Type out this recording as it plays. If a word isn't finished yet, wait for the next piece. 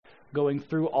going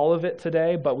through all of it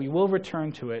today, but we will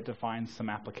return to it to find some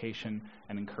application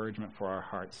and encouragement for our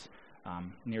hearts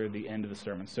near the end of the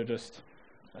sermon. So just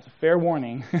as a fair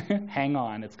warning, hang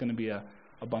on. It's going to be a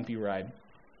bumpy ride.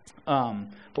 But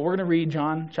we're going to read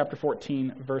John chapter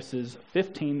 14, verses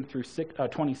 15 through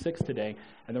 26 today,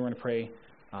 and then we're going to pray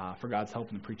for God's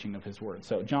help in the preaching of his word.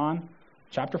 So John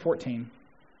chapter 14,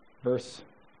 verse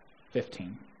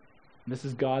 15. This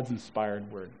is God's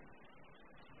inspired word.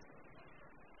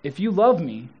 If you love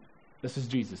me, this is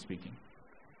Jesus speaking.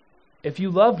 If you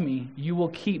love me, you will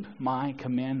keep my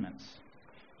commandments.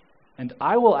 And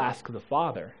I will ask the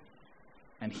Father,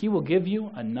 and he will give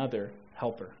you another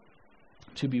helper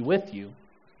to be with you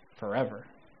forever,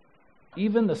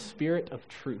 even the Spirit of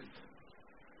truth,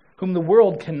 whom the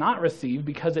world cannot receive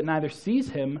because it neither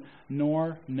sees him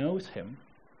nor knows him.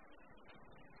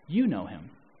 You know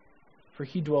him, for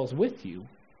he dwells with you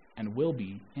and will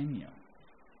be in you.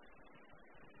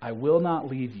 I will not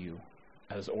leave you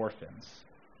as orphans.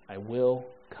 I will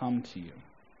come to you.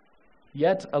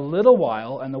 Yet a little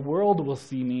while, and the world will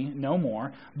see me no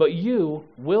more, but you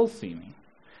will see me.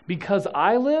 Because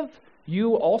I live,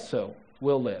 you also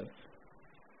will live.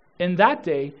 In that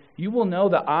day, you will know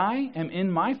that I am in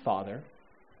my Father,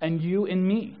 and you in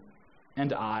me,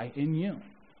 and I in you.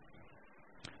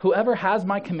 Whoever has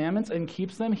my commandments and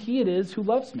keeps them, he it is who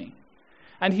loves me.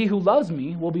 And he who loves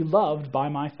me will be loved by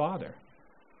my Father.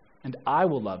 And I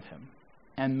will love him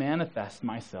and manifest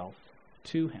myself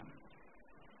to him.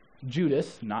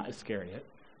 Judas, not Iscariot,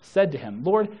 said to him,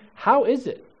 Lord, how is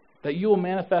it that you will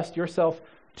manifest yourself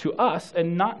to us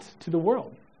and not to the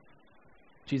world?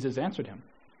 Jesus answered him,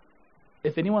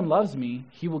 if anyone loves me,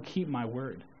 he will keep my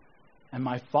word, and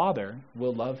my Father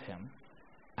will love him,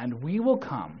 and we will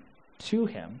come to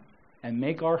him and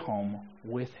make our home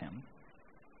with him.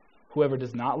 Whoever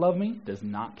does not love me does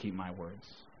not keep my words.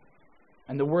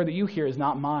 And the word that you hear is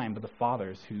not mine, but the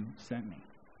Father's who sent me.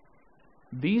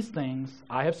 These things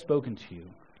I have spoken to you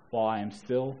while I am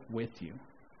still with you.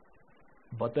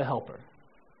 But the Helper,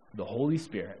 the Holy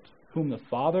Spirit, whom the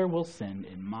Father will send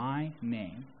in my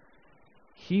name,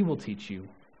 he will teach you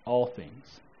all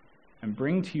things and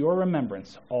bring to your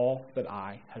remembrance all that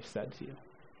I have said to you.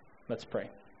 Let's pray.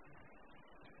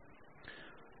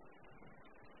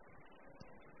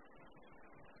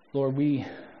 Lord, we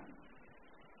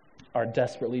are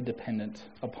desperately dependent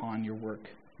upon your work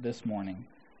this morning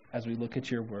as we look at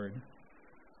your word,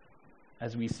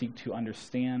 as we seek to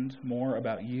understand more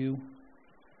about you,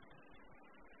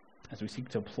 as we seek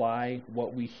to apply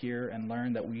what we hear and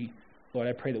learn, Lord,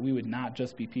 I pray that we would not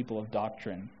just be people of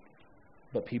doctrine,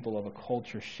 but people of a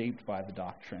culture shaped by the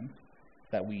doctrine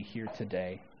that we hear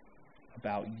today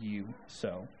about you.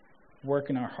 So, work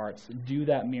in our hearts. Do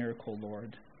that miracle,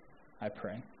 Lord, I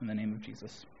pray, in the name of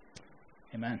Jesus.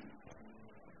 Amen.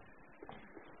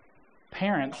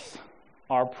 Parents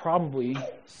are probably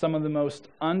some of the most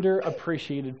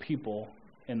underappreciated people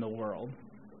in the world.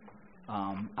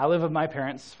 I lived with my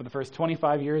parents for the first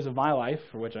 25 years of my life,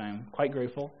 for which I am quite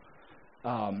grateful.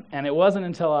 And it wasn't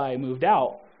until I moved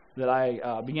out that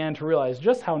I began to realize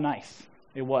just how nice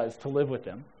it was to live with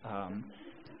them.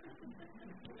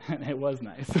 And it was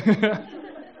nice.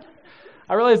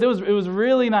 I realized it was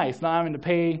really nice not having to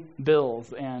pay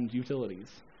bills and utilities.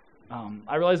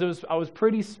 I realized I was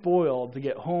pretty spoiled to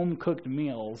get home-cooked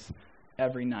meals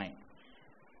every night.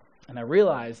 And I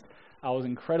realized I was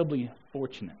incredibly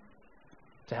fortunate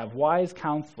to have wise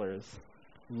counselors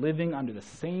living under the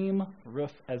same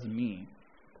roof as me,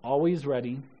 always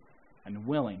ready and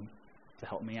willing to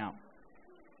help me out.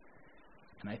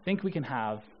 And I think we can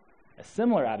have a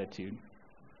similar attitude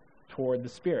toward the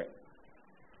Spirit.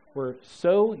 We're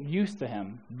so used to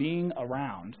him being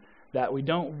around that we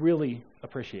don't really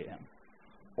appreciate him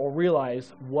or realize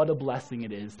what a blessing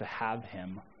it is to have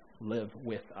him live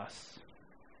with us.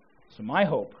 So my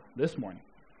hope this morning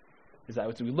is that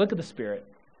as we look at the Spirit,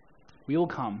 we will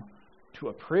come to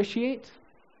appreciate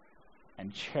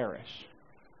and cherish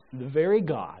the very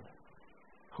God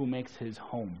who makes his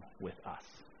home with us.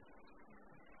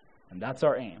 And that's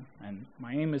our aim. And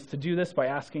my aim is to do this by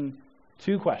asking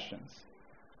two questions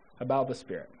about the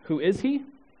Spirit. Who is he,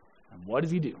 and what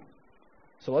does he do?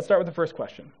 So let's start with the first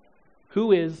question.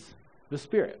 Who is the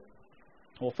Spirit?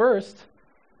 Well, first,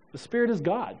 the Spirit is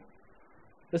God.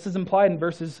 This is implied in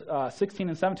verses 16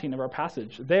 and 17 of our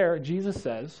passage. There, Jesus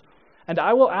says, and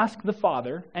I will ask the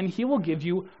Father, and he will give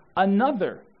you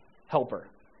another helper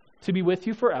to be with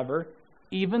you forever,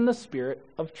 even the Spirit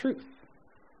of truth.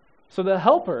 So the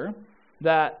helper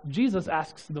that Jesus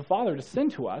asks the Father to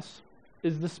send to us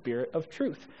is the Spirit of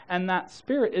truth. And that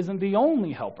Spirit isn't the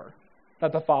only helper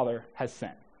that the Father has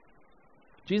sent.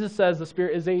 Jesus says the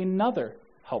Spirit is another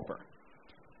helper.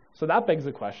 So that begs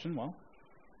the question, well,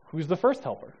 who's the first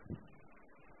helper?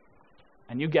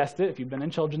 And you guessed it, if you've been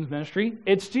in children's ministry,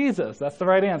 it's Jesus. That's the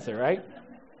right answer, right?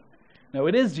 No,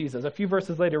 it is Jesus. A few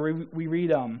verses later, we read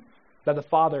that the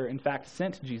Father, in fact,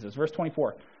 sent Jesus. Verse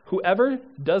 24, whoever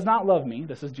does not love me,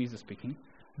 this is Jesus speaking,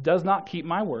 does not keep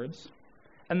my words.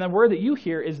 And the word that you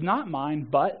hear is not mine,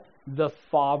 but the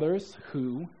Father's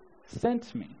who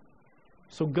sent me.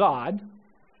 So God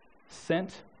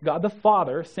the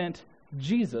Father sent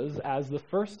Jesus as the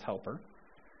first helper.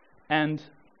 And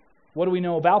what do we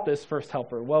know about this first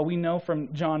helper? Well, we know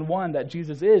from John 1 that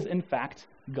Jesus is, in fact,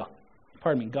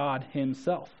 God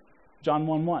himself. John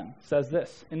 1:1 says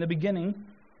this, in the beginning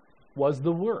was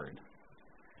the Word,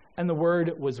 and the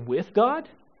Word was with God,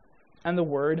 and the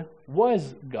Word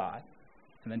was God.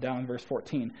 And then down in verse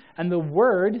 14, and the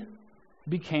Word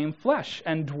became flesh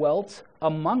and dwelt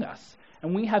among us,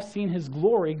 and we have seen his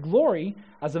glory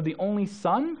as of the only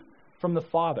Son from the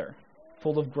Father,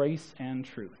 full of grace and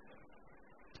truth.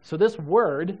 So this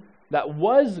Word that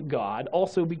was God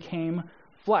also became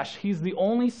flesh. He's the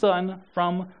only Son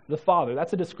from the Father.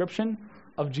 That's a description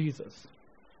of Jesus.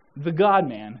 The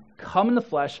God-man, come in the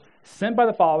flesh, sent by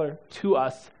the Father to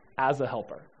us as a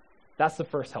helper. That's the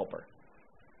first helper.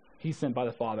 He's sent by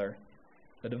the Father.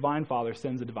 The divine Father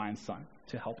sends the divine Son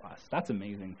to help us. That's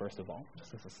amazing, first of all,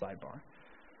 just as a sidebar.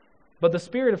 But the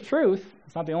Spirit of truth,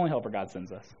 it's not the only helper God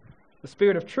sends us. The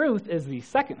Spirit of truth is the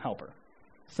second helper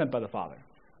sent by the Father.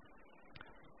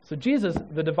 So Jesus,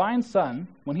 the divine Son,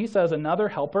 when he says another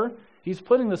helper, he's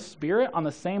putting the Spirit on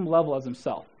the same level as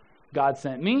himself. God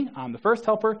sent me, I'm the first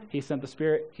helper. He sent the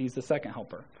Spirit, he's the second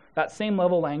helper. That same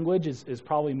level language is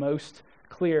probably most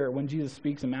clear when Jesus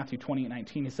speaks in Matthew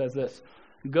 28:19. He says this,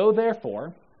 go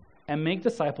therefore and make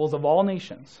disciples of all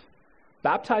nations,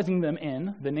 baptizing them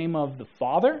in the name of the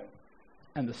Father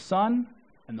and the Son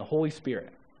and the Holy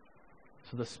Spirit.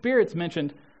 So the Spirit's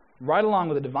mentioned right along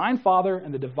with the divine Father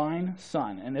and the divine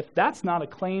Son. And if that's not a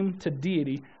claim to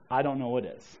deity, I don't know what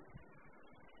is.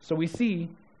 So we see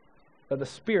that the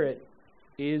Spirit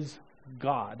is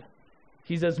God.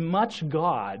 He's as much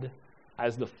God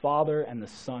as the Father and the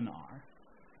Son are.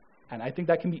 And I think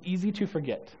that can be easy to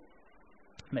forget.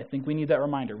 And I think we need that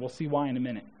reminder. We'll see why in a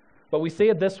minute. But we say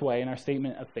it this way in our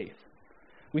statement of faith.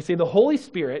 We say the Holy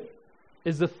Spirit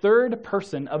is the third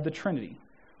person of the Trinity,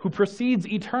 who proceeds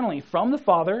eternally from the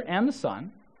Father and the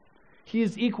Son. He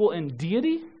is equal in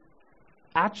deity,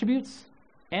 attributes,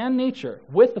 and nature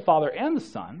with the Father and the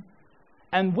Son,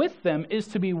 and with them is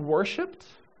to be worshipped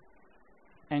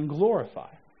and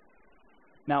glorified.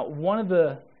 Now, one of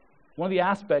the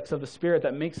aspects of the Spirit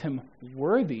that makes him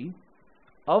worthy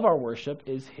of our worship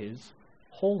is his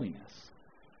holiness.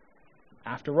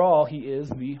 After all, he is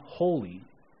the Holy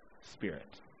Spirit.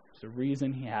 There's a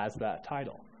reason he has that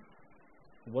title.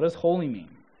 What does holy mean?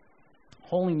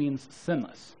 Holy means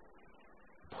sinless,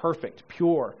 perfect,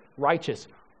 pure, righteous,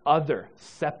 other,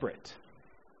 separate.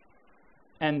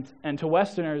 And to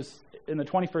Westerners in the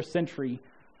 21st century,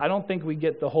 I don't think we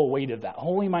get the whole weight of that.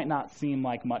 Holy might not seem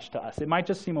like much to us. It might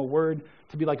just seem a word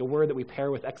to be like a word that we pair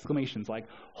with exclamations like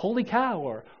holy cow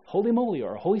or holy moly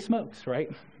or holy smokes,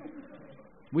 right?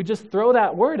 We just throw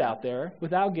that word out there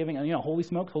without giving, holy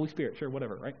smokes, Holy Spirit, sure,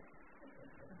 whatever, right?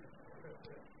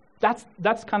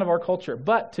 That's kind of our culture.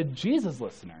 But to Jesus'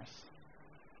 listeners,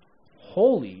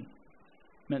 holy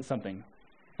meant something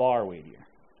far weightier.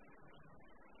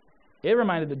 It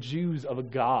reminded the Jews of a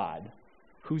God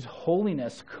whose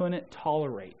holiness couldn't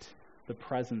tolerate the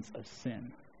presence of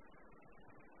sin.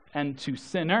 And to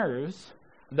sinners,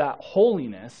 that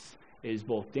holiness is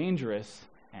both dangerous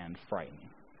and frightening.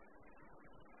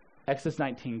 Exodus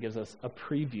 19 gives us a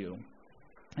preview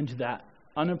into that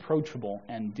unapproachable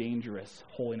and dangerous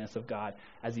holiness of God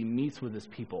as he meets with his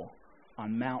people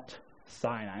on Mount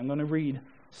Sinai. I'm going to read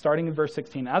starting in verse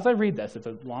 16. As I read this, it's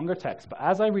a longer text, but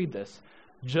as I read this,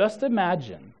 just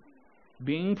imagine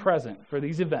being present for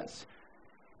these events,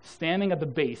 standing at the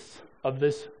base of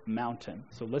this mountain.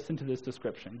 So listen to this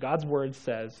description. God's word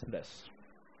says this.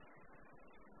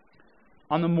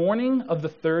 On the morning of the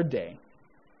third day,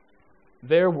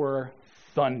 there were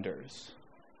thunders.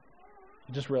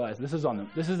 Just realize this is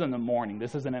in the morning.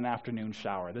 This isn't an afternoon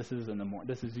shower. This is in the morning.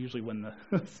 This is usually when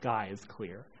the sky is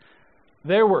clear.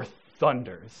 There were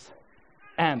thunders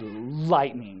and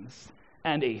lightnings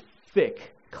and a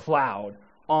thick cloud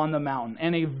on the mountain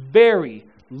and a very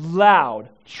loud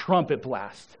trumpet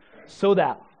blast, so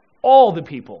that all the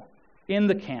people in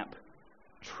the camp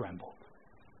trembled.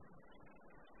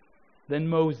 Then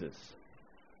Moses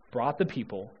brought the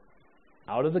people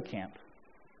out of the camp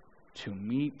to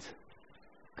meet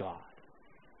God.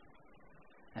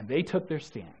 And they took their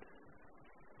stand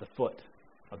at the foot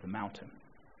of the mountain.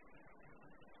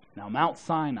 Now Mount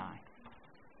Sinai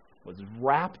was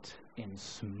wrapped in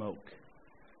smoke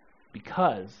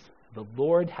because the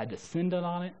Lord had descended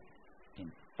on it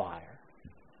in fire.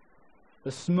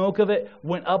 The smoke of it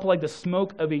went up like the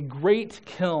smoke of a great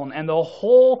kiln, and the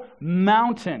whole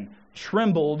mountain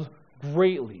trembled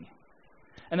greatly.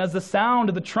 And as the sound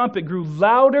of the trumpet grew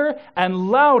louder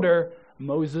and louder,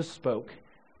 Moses spoke,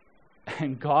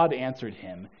 and God answered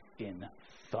him in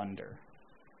thunder.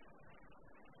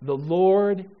 The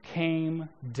Lord came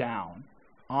down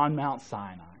on Mount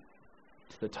Sinai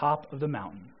to the top of the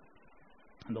mountain.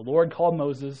 And the Lord called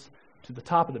Moses to the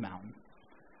top of the mountain.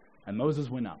 And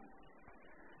Moses went up.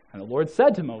 And the Lord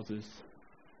said to Moses,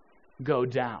 "Go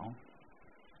down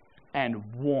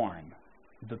and warn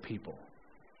the people,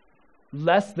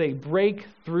 lest they break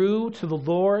through to the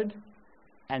Lord,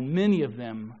 and many of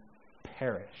them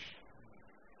perish.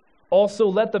 Also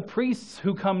let the priests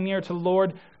who come near to the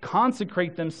Lord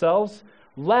consecrate themselves,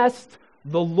 lest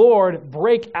the Lord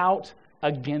break out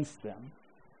against them."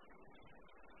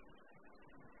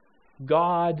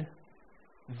 God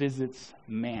visits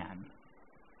man,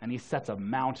 and he sets a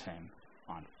mountain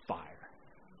on fire.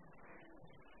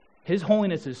 His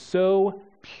holiness is so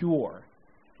pure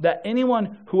that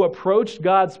anyone who approached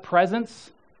God's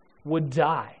presence would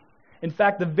die. In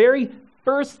fact, the very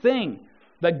first thing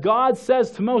that God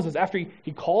says to Moses after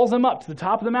he calls him up to the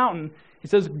top of the mountain, he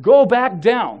says, "Go back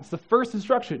down." It's the first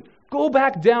instruction. Go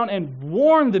back down and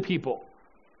warn the people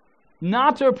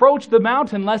not to approach the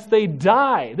mountain lest they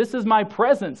die. This is my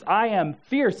presence. I am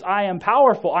fierce. I am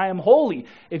powerful. I am holy.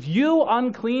 If you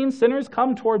unclean sinners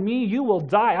come toward me, you will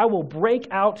die. I will break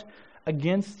out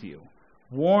against you.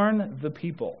 Warn the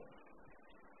people.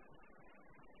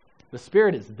 The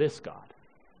Spirit is this God.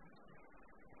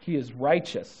 He is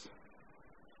righteous.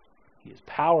 He is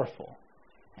powerful.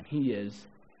 And he is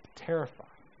terrifying.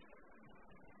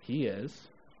 He is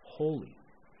holy.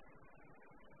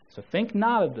 So think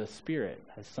not of the Spirit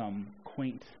as some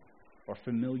quaint or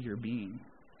familiar being.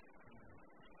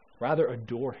 Rather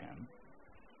adore him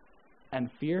and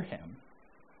fear him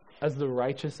as the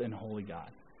righteous and holy God.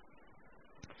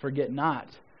 Forget not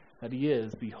that he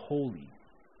is the Holy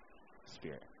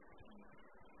Spirit.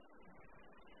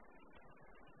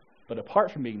 But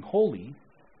apart from being holy,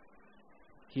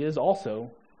 he is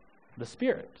also the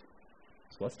Spirit.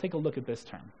 So let's take a look at this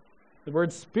term. The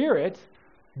word Spirit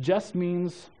just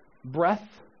means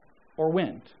breath or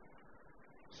wind.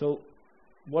 So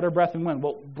what are breath and wind?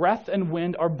 Well, breath and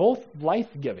wind are both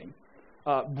life-giving.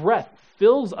 Breath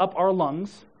fills up our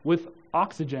lungs with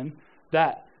oxygen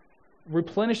that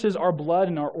replenishes our blood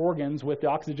and our organs with the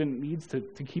oxygen it needs to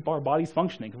keep our bodies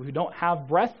functioning. If we don't have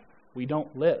breath, we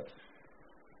don't live.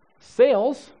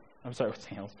 Wind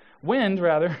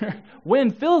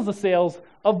fills the sails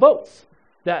of boats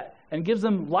and gives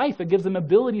them life. It gives them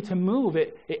ability to move.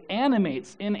 It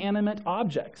animates inanimate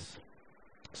objects.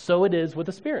 So it is with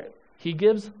the Spirit. He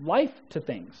gives life to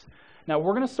things. Now,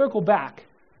 we're going to circle back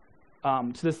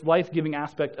to this life-giving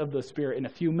aspect of the Spirit in a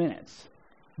few minutes.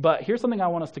 But here's something I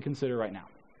want us to consider right now.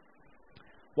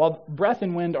 While breath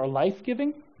and wind are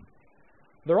life-giving,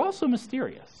 they're also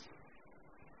mysterious.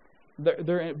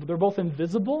 They're both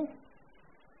invisible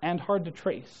and hard to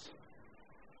trace.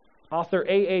 Author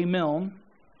A.A. Milne,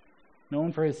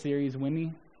 known for his series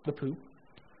Winnie the Pooh,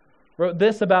 wrote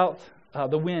this about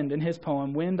the wind in his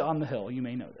poem, Wind on the Hill. You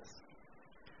may know this.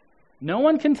 "No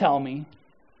one can tell me,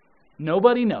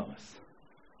 nobody knows,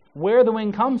 where the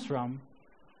wind comes from,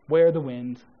 where the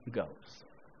wind goes."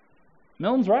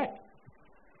 Milne's right.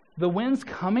 The wind's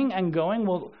coming and going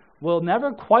will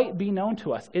never quite be known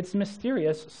to us. It's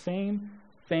mysterious. Same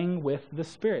thing with the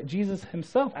Spirit. Jesus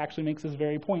himself actually makes this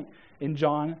very point in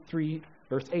John 3,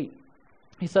 verse 8.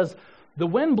 He says, "The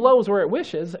wind blows where it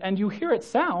wishes, and you hear its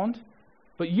sound,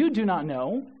 but you do not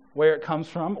know where it comes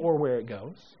from or where it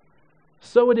goes.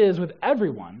 So it is with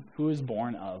everyone who is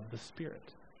born of the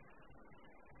Spirit."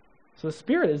 So the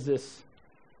Spirit is this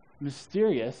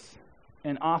mysterious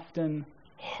and often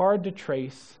hard to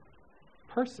trace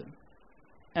person.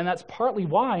 And that's partly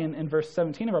why in verse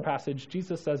 17 of our passage,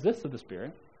 Jesus says this of the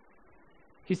Spirit.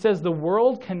 He says, the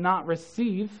world cannot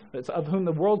receive, of whom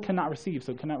the world cannot receive,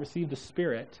 so it cannot receive the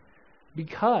Spirit,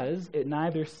 because it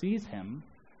neither sees him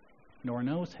nor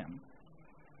knows him.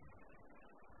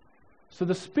 So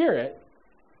the Spirit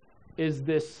is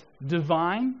this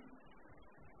divine,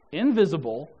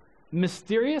 invisible,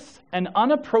 mysterious, and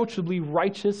unapproachably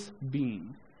righteous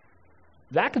being.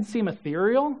 That could seem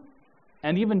ethereal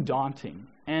and even daunting.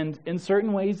 And in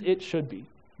certain ways, it should be.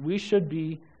 We should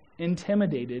be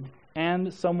intimidated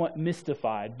and somewhat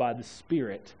mystified by the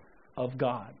Spirit of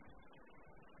God.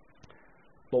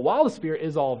 But while the Spirit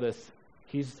is all of this,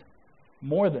 he's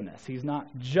more than this. He's not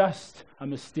just a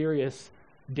mysterious,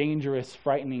 dangerous,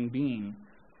 frightening being.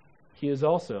 He is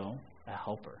also a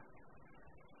helper.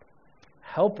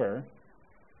 Helper,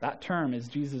 that term is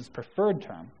Jesus' preferred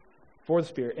term for the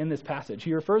Spirit in this passage.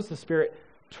 He refers to the Spirit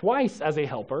twice as a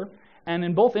helper, and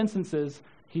in both instances,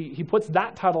 he puts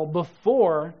that title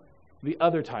before the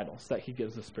other titles that he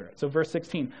gives the Spirit. So verse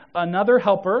 16, another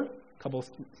helper, a couple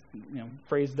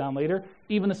phrases down later,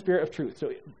 even the Spirit of truth.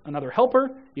 So another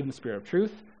helper, even the Spirit of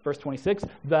truth. Verse 26,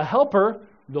 the helper,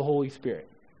 the Holy Spirit.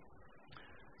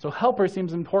 So helper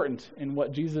seems important in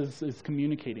what Jesus is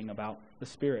communicating about the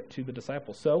Spirit to the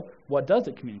disciples. So what does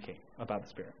it communicate about the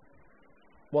Spirit?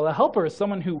 Well, a helper is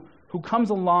someone who comes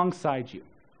alongside you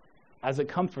as a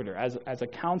comforter, as a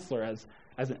counselor, as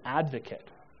an advocate.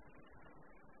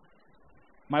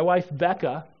 My wife,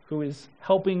 Becca, who is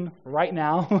helping right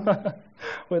now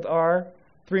with our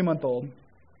 3-month-old,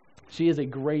 she is a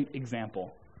great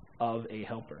example of a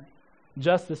helper.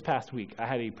 Just this past week, I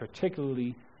had a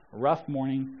particularly rough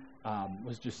morning,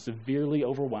 was just severely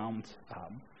overwhelmed.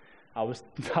 I was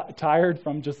tired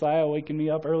from Josiah waking me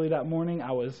up early that morning.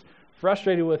 I was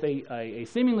frustrated with a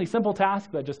seemingly simple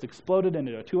task that just exploded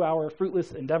into a 2-hour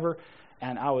fruitless endeavor,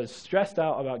 and I was stressed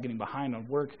out about getting behind on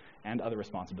work and other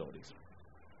responsibilities.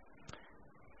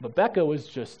 But Becca was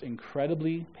just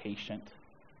incredibly patient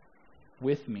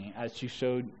with me as she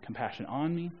showed compassion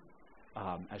on me,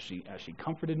 as she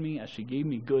comforted me, as she gave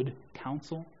me good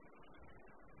counsel.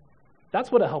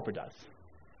 That's what a helper does.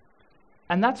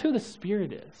 And that's who the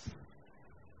Spirit is.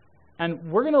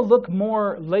 And we're going to look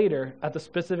more later at the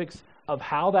specifics of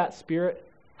how that Spirit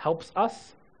helps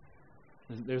us.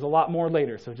 There's a lot more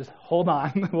later, so just hold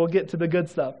on. We'll get to the good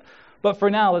stuff. But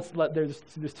for now, there's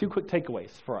 2 quick takeaways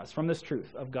for us from this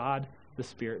truth of God, the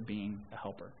Spirit being a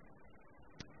helper.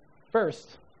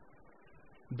 First,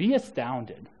 be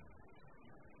astounded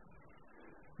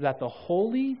that the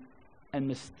holy and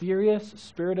mysterious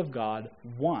Spirit of God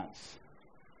wants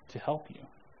to help you.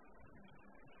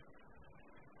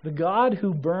 The God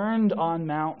who burned on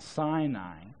Mount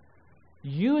Sinai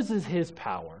uses his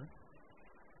power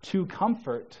to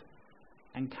comfort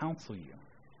and counsel you.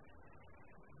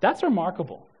 That's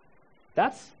remarkable.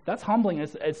 That's humbling.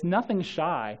 It's nothing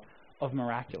shy of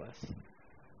miraculous.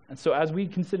 And so as we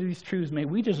consider these truths, may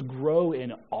we just grow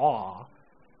in awe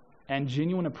and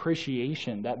genuine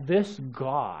appreciation that this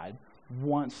God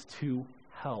wants to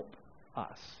help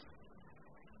us.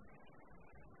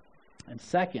 And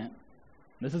second,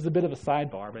 this is a bit of a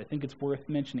sidebar, but I think it's worth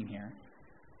mentioning here.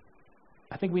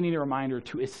 I think we need a reminder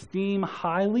to esteem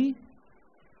highly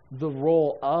the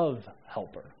role of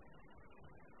helper.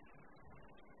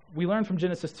 We learn from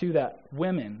Genesis 2 that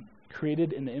women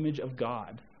created in the image of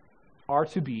God are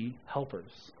to be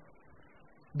helpers.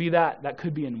 Be that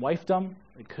could be in wifedom,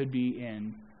 it could be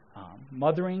in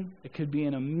mothering, it could be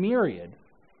in a myriad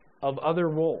of other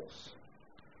roles.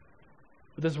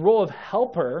 But this role of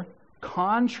helper,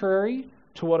 contrary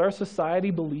to what our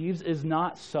society believes, is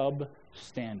not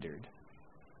substandard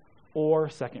or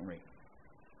second rate.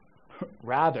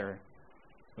 Rather,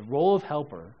 the role of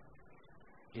helper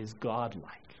is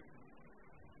godlike.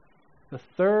 The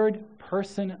third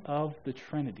person of the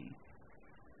Trinity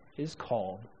is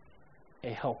called a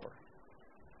helper.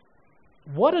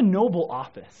 What a noble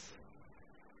office.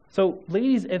 So,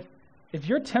 ladies, if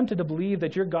you're tempted to believe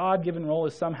that your God-given role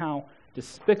is somehow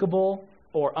despicable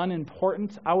or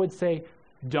unimportant, I would say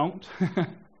don't.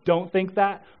 Don't think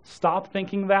that. Stop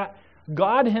thinking that.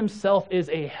 God himself is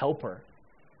a helper,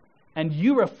 and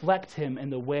you reflect him in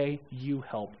the way you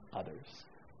help others.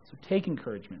 So take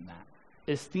encouragement in that.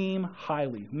 Esteem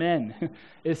highly, men,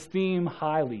 esteem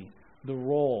highly the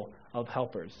role of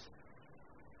helpers.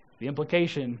 The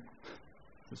implication,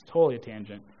 this is totally a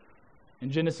tangent,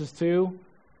 in Genesis 2,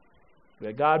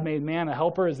 that God made man a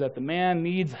helper is that the man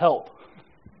needs help.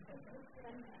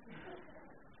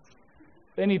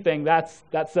 If anything,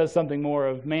 that says something more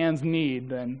of man's need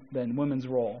than women's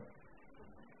role.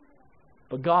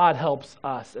 But God helps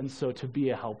us, and so to be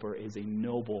a helper is a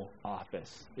noble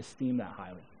office. Esteem that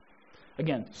highly.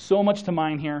 Again, so much to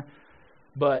mine here,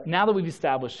 but now that we've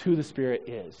established who the Spirit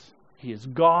is, he is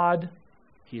God,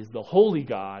 he is the holy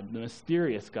God, the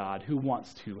mysterious God who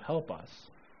wants to help us.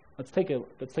 Let's take a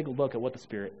look at what the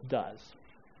Spirit does.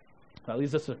 That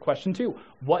leads us to question 2.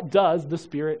 What does the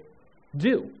Spirit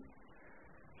do?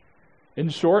 In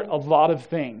short, a lot of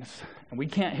things. And we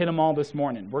can't hit them all this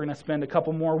morning. We're going to spend a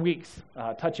couple more weeks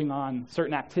touching on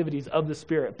certain activities of the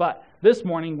Spirit. But this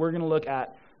morning, we're going to look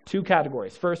at 2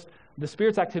 categories. First, the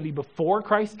Spirit's activity before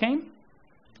Christ came,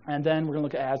 and then we're going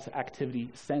to look at its activity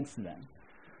since then.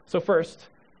 So first,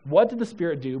 what did the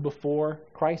Spirit do before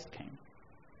Christ came?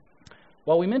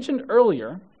 Well, we mentioned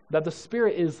earlier that the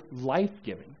Spirit is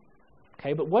life-giving.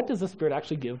 Okay, but what does the Spirit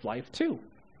actually give life to?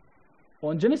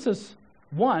 Well, in Genesis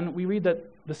 1, we read that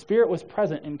the Spirit was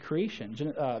present in creation.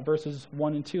 Verses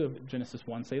 1 and 2 of Genesis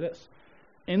 1 say this.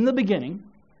 In the beginning,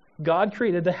 God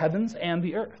created the heavens and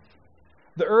the earth.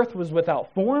 The earth was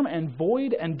without form and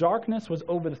void, and darkness was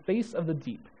over the face of the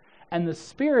deep. And the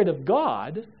Spirit of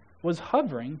God was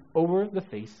hovering over the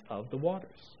face of the waters.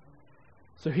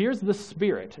 So here's the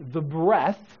Spirit, the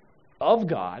breath of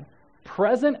God,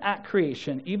 present at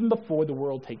creation even before the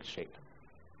world takes shape.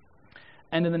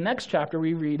 And in the next chapter,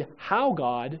 we read how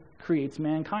God creates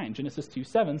mankind. Genesis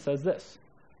 2:7 says this.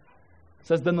 It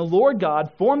says, Then the Lord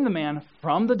God formed the man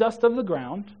of dust from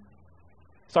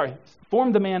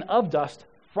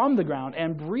the ground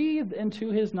and breathed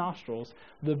into his nostrils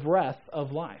the breath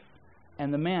of life.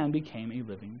 And the man became a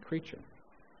living creature.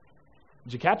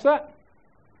 Did you catch that?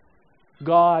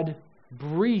 God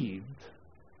breathed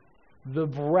the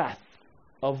breath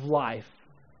of life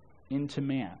into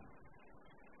man.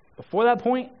 Before that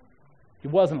point, he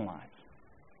wasn't alive.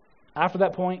 After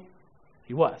that point,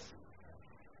 he was.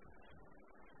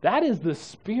 That is the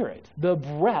Spirit, the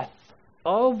breath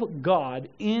of God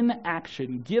in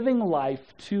action, giving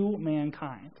life to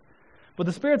mankind. But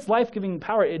the Spirit's life-giving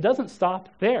power, it doesn't stop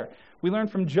there. We learn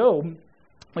from Job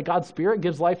that God's Spirit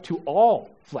gives life to all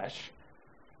flesh.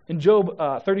 In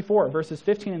Job 34, verses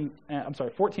 14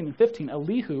 and 15,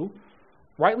 Elihu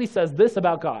rightly says this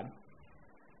about God.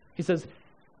 He says,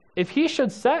 If he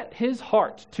should set his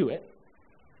heart to it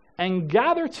and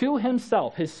gather to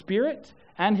himself his spirit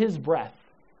and his breath,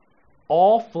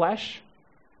 all flesh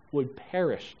would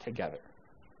perish together,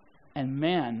 and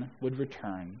man would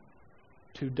return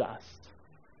to dust.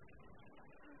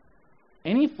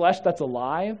 Any flesh that's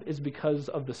alive is because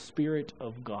of the Spirit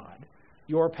of God.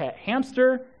 Your pet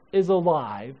hamster is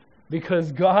alive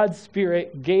because God's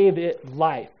Spirit gave it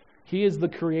life. He is the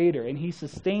creator, and he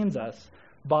sustains us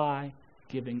by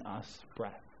giving us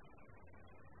breath.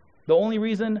 The only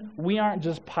reason we aren't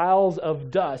just piles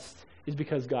of dust is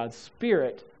because God's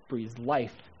Spirit breathes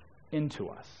life into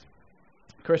us.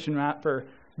 Christian rapper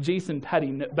Jason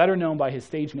Petty, better known by his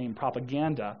stage name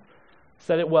Propaganda,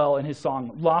 said it well in his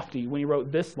song Lofty when he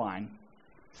wrote this line.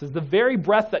 It says, The very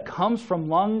breath that comes from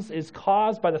lungs is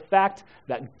caused by the fact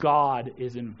that God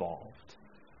is involved.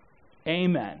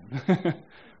 Amen.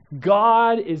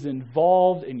 God is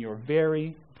involved in your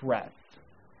very breath.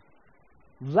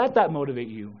 Let that motivate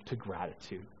you to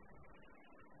gratitude.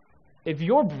 If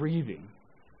you're breathing,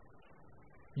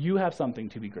 you have something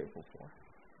to be grateful for.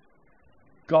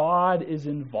 God is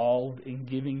involved in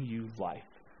giving you life.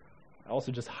 I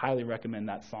also just highly recommend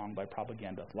that song by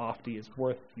Propaganda. Lofty is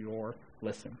worth your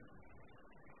listen.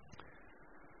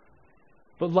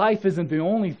 But life isn't the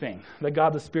only thing that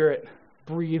God the Spirit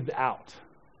breathed out.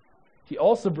 He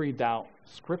also breathed out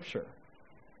Scripture.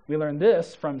 We learn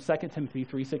this from 2 Timothy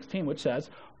 3:16, which says,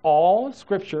 all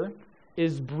Scripture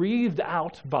is breathed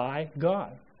out by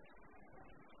God.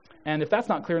 And if that's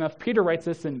not clear enough, Peter writes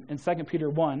this in 2 Peter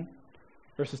 1,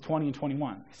 verses 20 and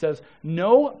 21. He says,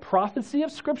 No prophecy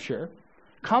of Scripture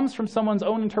comes from someone's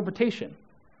own interpretation.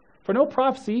 For no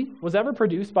prophecy was ever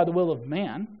produced by the will of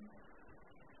man,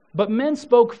 but men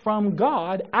spoke from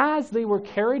God as they were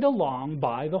carried along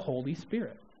by the Holy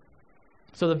Spirit.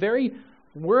 So the very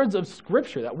words of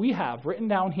Scripture that we have written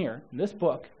down here in this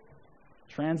book,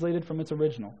 translated from its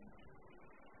original,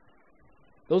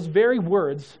 those very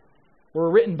words were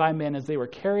written by men as they were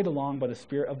carried along by the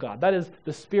Spirit of God. That is,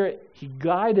 the Spirit, He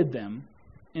guided them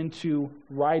into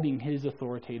writing His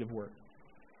authoritative word.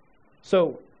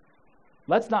 So,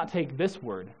 let's not take this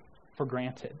word for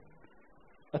granted.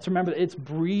 Let's remember that it's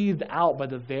breathed out by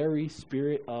the very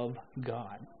Spirit of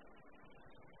God.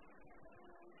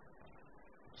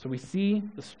 So we see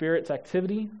the Spirit's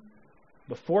activity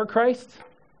before Christ,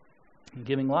 in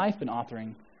giving life and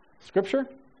authoring Scripture.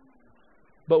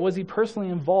 But was He personally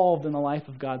involved in the life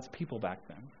of God's people back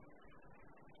then?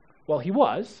 Well, He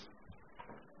was,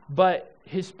 but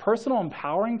His personal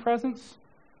empowering presence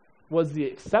was the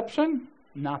exception,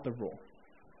 not the rule.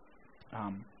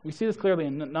 We see this clearly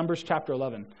in Numbers chapter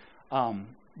 11.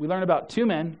 We learn about two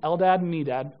men, Eldad and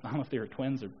Medad. I don't know if they were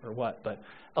twins or what, but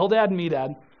Eldad and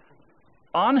Medad,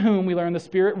 on whom we learn the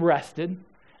Spirit rested,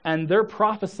 and they're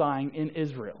prophesying in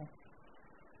Israel.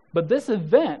 But this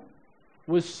event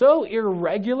was so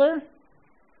irregular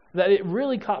that it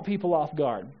really caught people off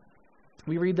guard.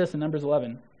 We read this in Numbers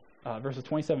 11, verses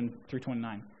 27 through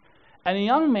 29. And a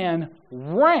young man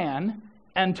ran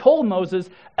and told Moses,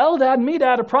 Eldad and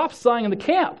Medad are prophesying in the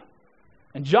camp.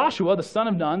 And Joshua, the son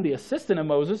of Nun, the assistant of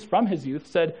Moses from his youth,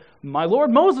 said, My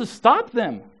lord Moses, stop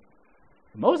them.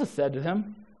 Moses said to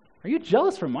him, Are you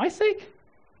jealous for my sake?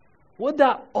 Would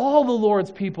that all the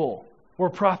Lord's people were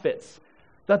prophets,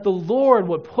 that the Lord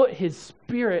would put his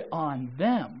Spirit on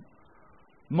them.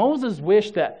 Moses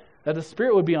wished that the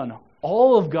Spirit would be on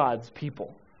all of God's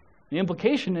people. The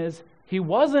implication is he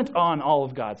wasn't on all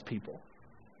of God's people,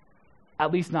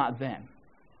 at least not then.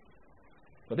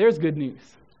 But there's good news.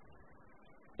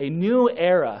 A new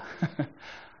era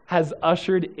has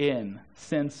ushered in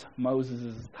since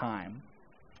Moses' time,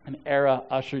 an era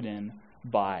ushered in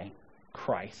by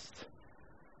Christ.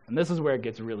 And this is where it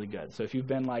gets really good. So if you've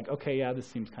been like, okay, yeah, this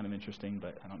seems kind of interesting,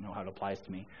 but I don't know how it applies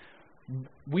to me.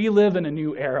 We live in a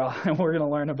new era, and we're going to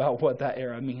learn about what that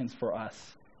era means for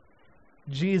us.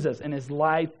 Jesus, in his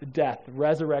life, death,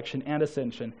 resurrection, and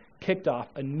ascension, kicked off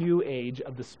a new age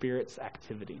of the Spirit's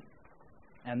activity.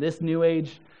 And this new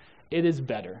age, it is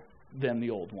better than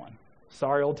the old one.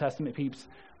 Sorry, Old Testament peeps,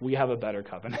 we have a better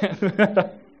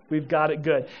covenant. We've got it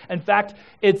good. In fact,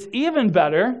 it's even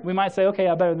better. We might say, okay,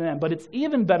 yeah, better than them, but it's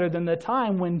even better than the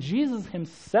time when Jesus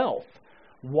himself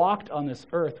walked on this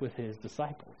earth with his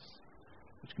disciples,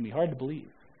 which can be hard to believe.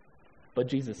 But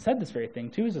Jesus said this very thing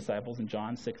to his disciples in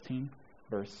John 16,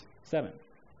 verse 7.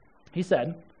 He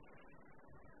said,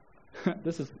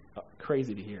 this is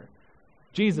crazy to hear.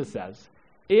 Jesus says,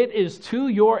 It is to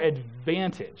your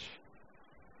advantage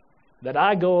that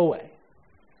I go away.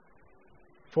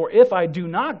 For if I do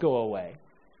not go away,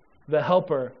 the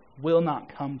Helper will not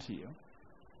come to you.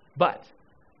 But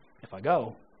if I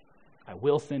go, I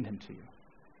will send him to you.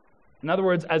 In other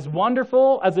words, as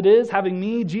wonderful as it is having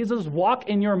me, Jesus, walk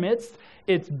in your midst,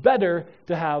 it's better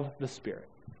to have the Spirit.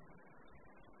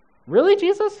 Really,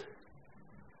 Jesus?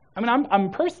 I mean, I'm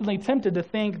personally tempted to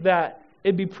think that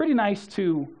it'd be pretty nice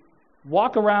to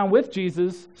walk around with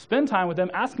Jesus, spend time with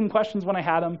him, ask him questions when I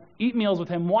had him, eat meals with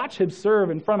him, watch him serve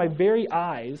in front of my very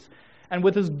eyes. And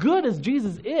with as good as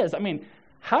Jesus is, I mean,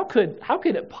 how could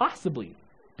it possibly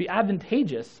be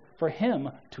advantageous for him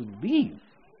to leave?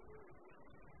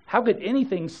 How could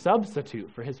anything substitute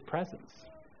for his presence?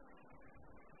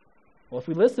 Well, if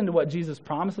we listen to what Jesus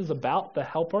promises about the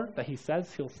Helper that he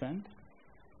says he'll send,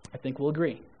 I think we'll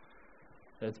agree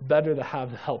that it's better to have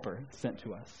the Helper sent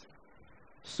to us.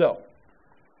 So,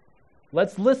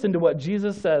 let's listen to what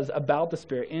Jesus says about the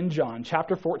Spirit in John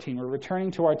chapter 14. We're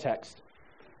returning to our text.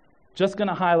 Just going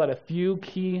to highlight a few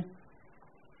key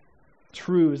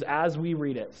truths as we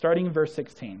read it, starting in verse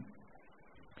 16.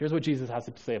 Here's what Jesus has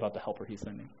to say about the Helper he's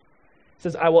sending. He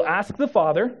says, I will ask the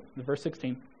Father, in verse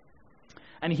 16,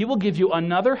 and he will give you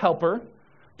another Helper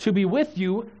to be with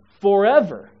you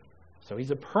forever. So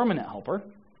he's a permanent Helper.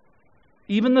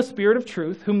 Even the Spirit of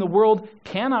truth, whom the world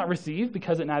cannot receive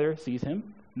because it neither sees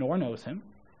him nor knows him.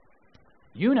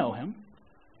 You know him,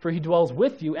 for he dwells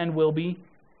with you and will be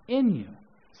in you.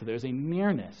 So there's a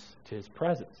nearness to his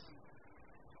presence.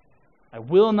 I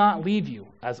will not leave you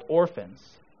as orphans.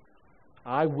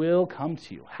 I will come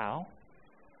to you. How?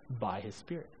 By his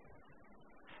Spirit.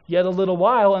 Yet a little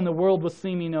while, and the world will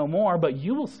see me no more, but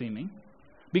you will see me.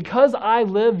 Because I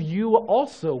live, you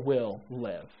also will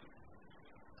live.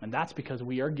 And that's because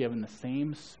we are given the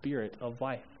same Spirit of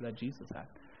life that Jesus had.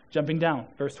 Jumping down,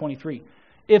 verse 23.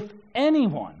 If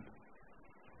anyone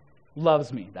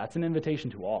loves me, that's an invitation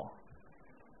to all.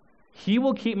 He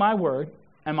will keep my word,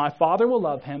 and my Father will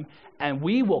love him, and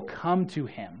we will come to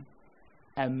him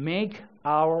and make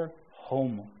our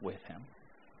home with him.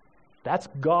 That's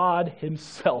God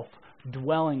himself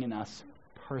dwelling in us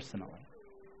personally.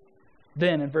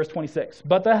 Then in verse 26,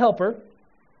 but the Helper,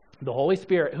 the Holy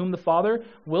Spirit, whom the Father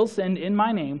will send in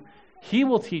my name, he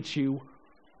will teach you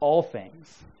all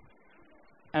things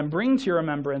and bring to your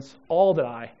remembrance all that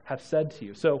I have said to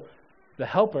you. So the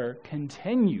Helper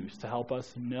continues to help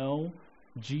us know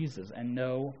Jesus and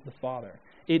know the Father.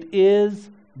 It is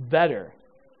better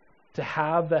to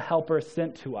have the Helper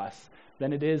sent to us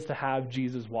than it is to have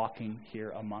Jesus walking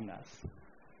here among us.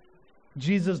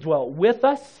 Jesus dwelt with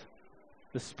us.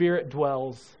 The Spirit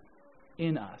dwells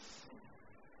in us.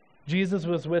 Jesus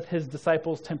was with his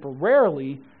disciples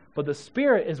temporarily, but the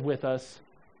Spirit is with us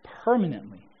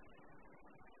permanently.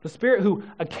 The Spirit who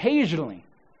occasionally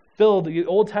filled the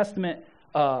Old Testament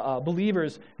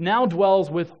believers now dwells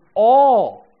with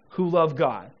all who love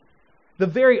God. The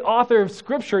very author of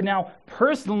Scripture now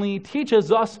personally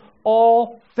teaches us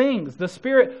all things. The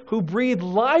Spirit who breathed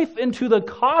life into the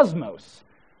cosmos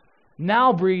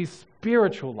now breathes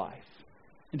spiritual life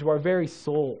into our very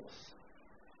souls.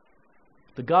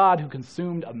 The God who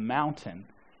consumed a mountain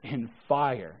in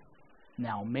fire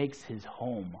now makes his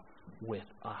home with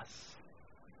us.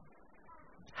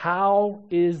 How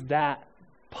is that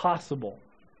possible?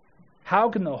 How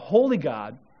can the holy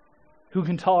God, who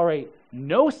can tolerate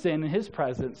no sin in his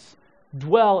presence,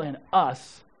 dwell in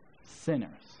us sinners?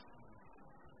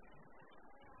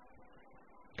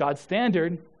 God's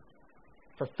standard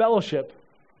for fellowship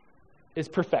is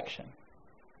perfection.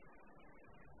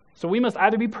 So we must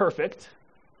either be perfect,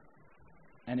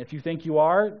 and if you think you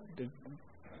are,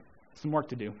 some work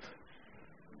to do.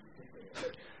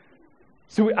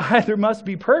 So we either must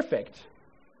be perfect,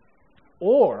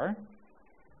 or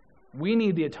we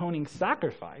need the atoning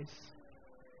sacrifice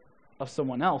of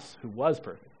someone else who was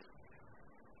perfect.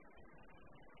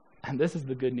 And this is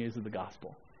the good news of the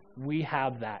gospel. We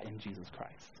have that in Jesus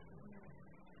Christ.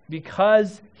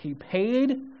 Because he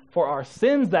paid for our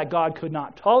sins that God could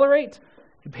not tolerate,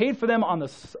 he paid for them on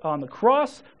the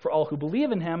cross for all who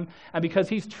believe in him, and because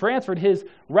he's transferred his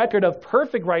record of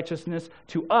perfect righteousness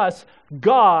to us,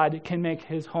 God can make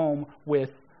his home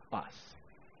with us.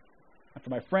 And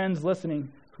for my friends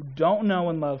listening who don't know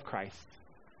and love Christ,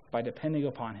 by depending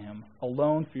upon him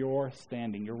alone for your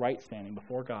standing, your right standing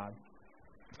before God,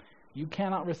 you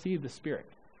cannot receive the Spirit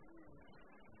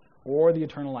or the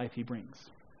eternal life he brings.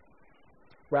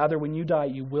 Rather, when you die,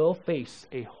 you will face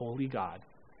a holy God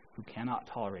who cannot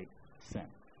tolerate sin.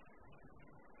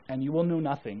 And you will know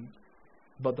nothing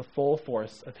but the full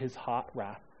force of his hot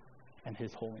wrath and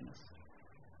his holiness.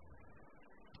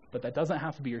 But that doesn't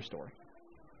have to be your story.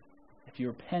 If you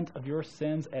repent of your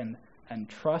sins and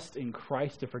trust in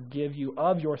Christ to forgive you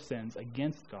of your sins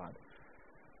against God,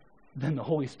 then the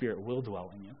Holy Spirit will dwell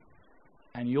in you.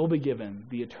 And you'll be given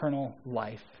the eternal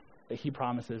life that he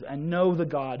promises, and know the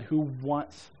God who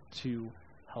wants to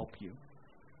help you.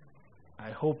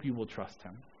 I hope you will trust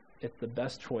him. It's the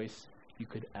best choice you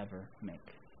could ever make.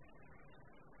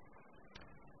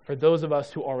 For those of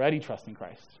us who already trust in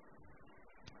Christ,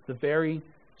 the very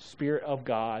Spirit of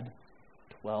God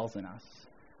dwells in us.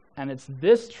 And it's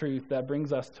this truth that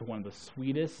brings us to one of the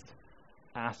sweetest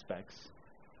aspects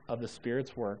of the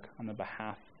Spirit's work on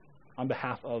behalf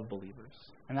of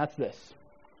believers. And that's this.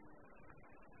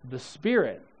 The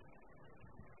Spirit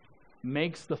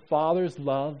makes the Father's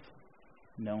love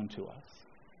known to us.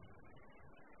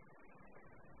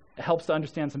 It helps to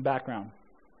understand some background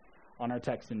on our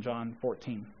text in John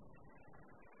 14.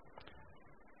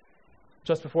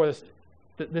 Just before this,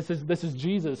 this is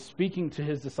Jesus speaking to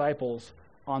his disciples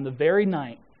on the very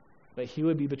night that he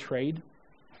would be betrayed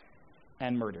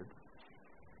and murdered.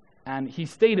 And he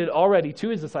stated already to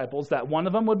his disciples that one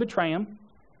of them would betray him,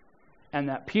 and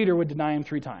that Peter would deny him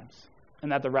 3 times,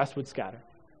 and that the rest would scatter.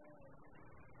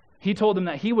 He told them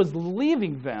that he was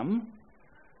leaving them.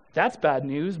 That's bad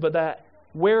news, but that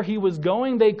where he was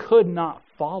going, they could not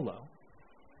follow.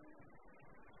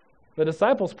 The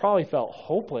disciples probably felt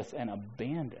hopeless and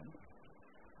abandoned.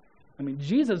 I mean,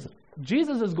 Jesus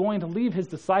is going to leave his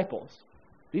disciples.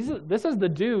 This is the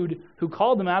dude who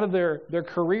called them out of their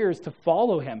careers to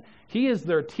follow him. He is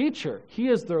their teacher. He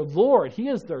is their Lord. He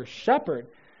is their shepherd.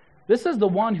 This is the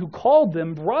one who called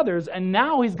them brothers, and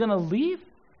now he's going to leave?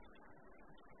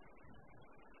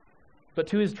 But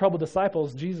to his troubled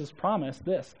disciples, Jesus promised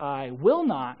this: I will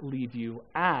not leave you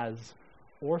as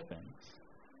orphans.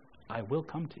 I will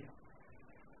come to you.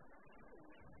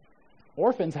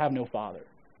 Orphans have no father.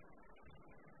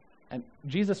 And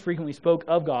Jesus frequently spoke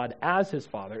of God as his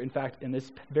Father. In fact, in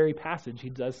this very passage, he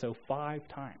does so 5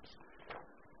 times.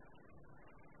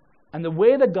 And the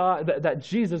way that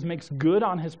Jesus makes good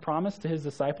on his promise to his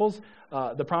disciples,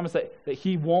 the promise that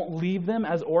he won't leave them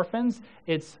as orphans,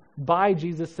 it's by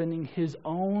Jesus sending his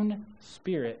own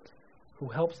Spirit who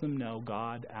helps them know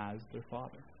God as their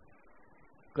Father.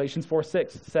 Galatians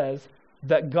 4:6 says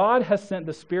that God has sent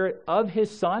the Spirit of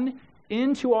his Son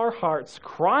into our hearts,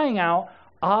 crying out,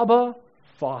 Abba,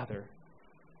 Father.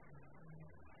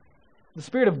 The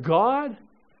Spirit of God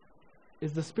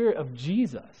is the Spirit of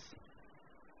Jesus.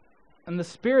 And the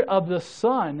Spirit of the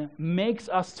Son makes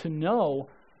us to know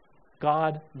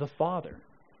God the Father.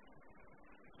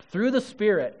 Through the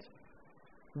Spirit,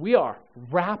 we are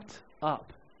wrapped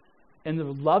up in the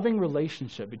loving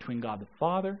relationship between God the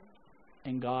Father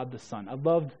and God the Son. I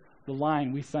loved the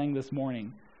line we sang this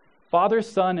morning. Father,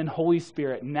 Son, and Holy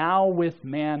Spirit, now with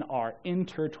man, are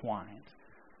intertwined.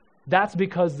 That's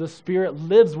because the Spirit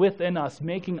lives within us,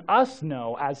 making us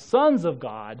know, as sons of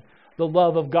God, the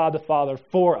love of God the Father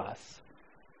for us.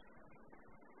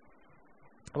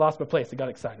 I lost my place. I got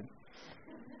excited.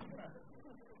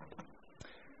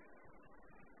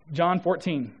 John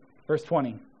 14, verse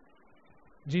 20.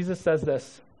 Jesus says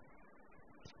this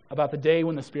about the day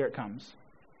when the Spirit comes.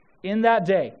 In that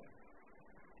day,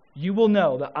 you will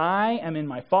know that I am in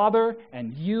my Father,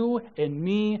 and you in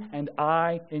me, and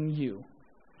I in you.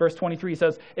 Verse 23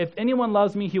 says, if anyone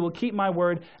loves me, he will keep my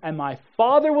word, and my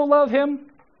Father will love him,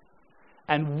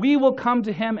 and we will come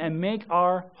to him and make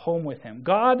our home with him.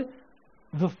 God,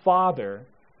 the Father,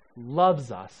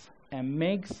 loves us and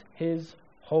makes his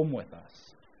home with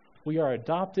us. We are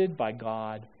adopted by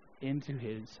God into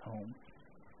his home.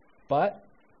 But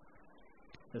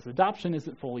this adoption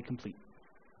isn't fully complete.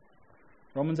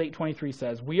 Romans 8:23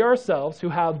 says, we ourselves who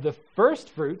have the first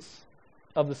fruits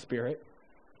of the Spirit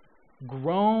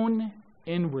groan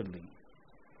inwardly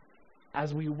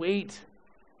as we wait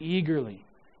eagerly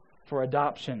for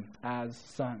adoption as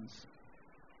sons.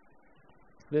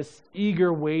 This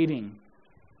eager waiting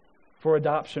for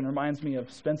adoption reminds me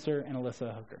of Spencer and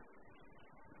Alyssa Hooker.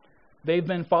 They've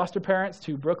been foster parents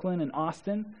to Brooklyn and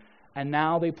Austin, and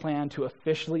now they plan to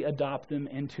officially adopt them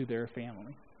into their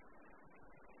family.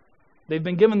 They've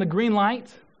been given the green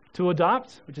light to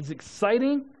adopt, which is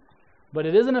exciting, but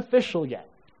it isn't official yet.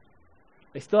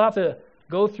 They still have to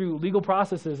go through legal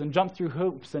processes and jump through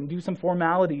hoops and do some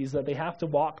formalities that they have to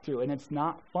walk through, and it's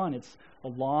not fun. It's a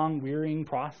long, wearying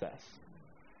process.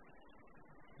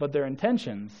 But their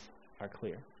intentions are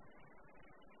clear.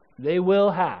 They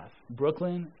will have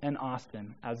Brooklyn and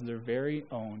Austin as their very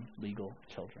own legal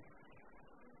children.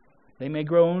 They may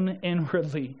groan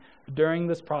inwardly during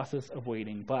this process of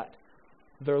waiting, but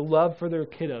their love for their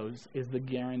kiddos is the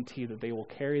guarantee that they will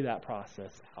carry that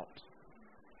process out.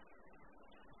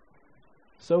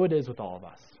 So it is with all of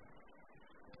us,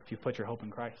 if you put your hope in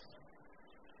Christ.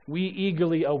 We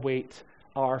eagerly await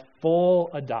our full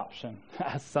adoption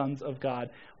as sons of God.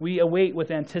 We await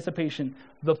with anticipation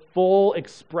the full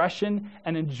expression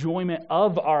and enjoyment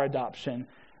of our adoption,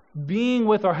 being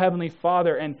with our Heavenly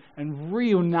Father and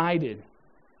reunited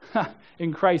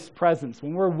in Christ's presence.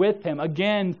 When we're with him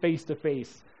again face to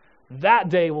face, that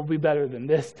day will be better than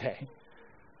this day.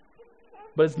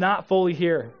 But it's not fully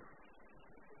here.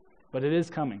 But it is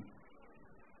coming.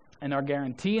 And our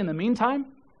guarantee in the meantime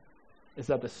is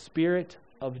that the Spirit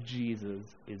of Jesus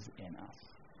is in us.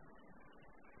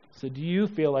 So do you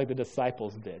feel like the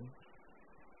disciples did?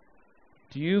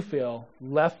 Do you feel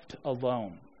left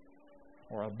alone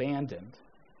or abandoned?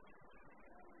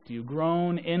 Do you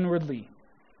groan inwardly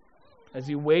as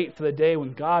you wait for the day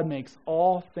when God makes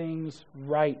all things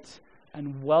right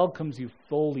and welcomes you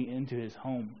fully into his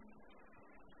home?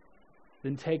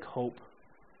 Then take hope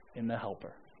in the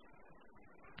Helper.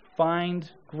 Find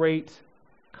great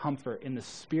comfort in the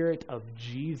Spirit of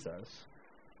Jesus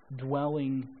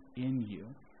dwelling in you,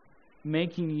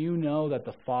 making you know that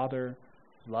the Father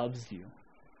loves you.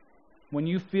 When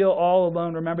you feel all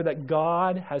alone, remember that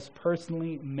God has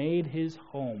personally made his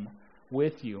home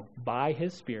with you by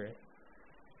his Spirit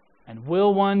and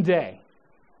will one day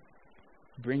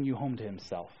bring you home to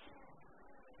himself.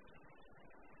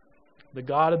 The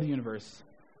God of the universe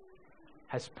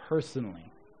has personally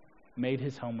made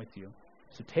his home with you.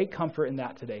 So take comfort in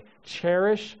that today.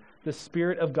 Cherish the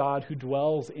Spirit of God who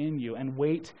dwells in you and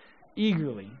wait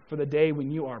eagerly for the day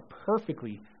when you are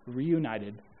perfectly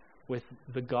reunited with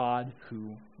the God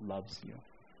who loves you.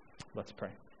 Let's pray.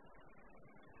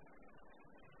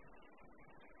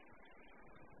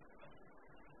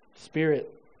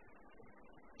 Spirit,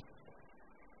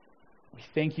 we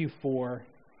thank you for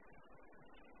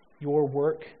your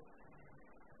work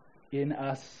in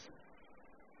us,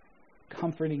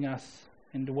 comforting us,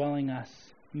 indwelling us,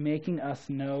 making us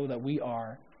know that we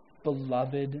are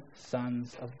beloved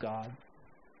sons of God.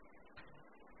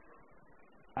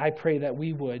 I pray that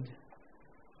we would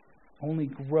only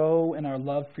grow in our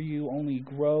love for you, only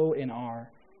grow in our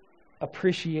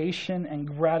appreciation and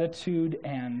gratitude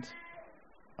and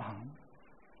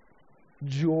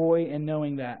joy in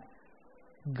knowing that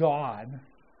God,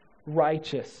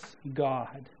 righteous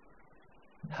God,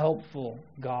 helpful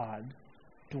God,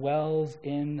 dwells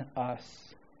in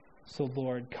us. So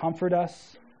Lord, comfort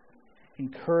us,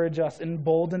 encourage us,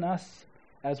 embolden us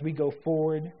as we go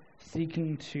forward,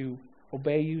 seeking to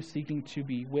obey you, seeking to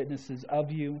be witnesses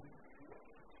of you.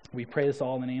 We pray this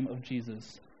all in the name of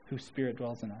Jesus, whose Spirit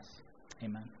dwells in us.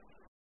 Amen.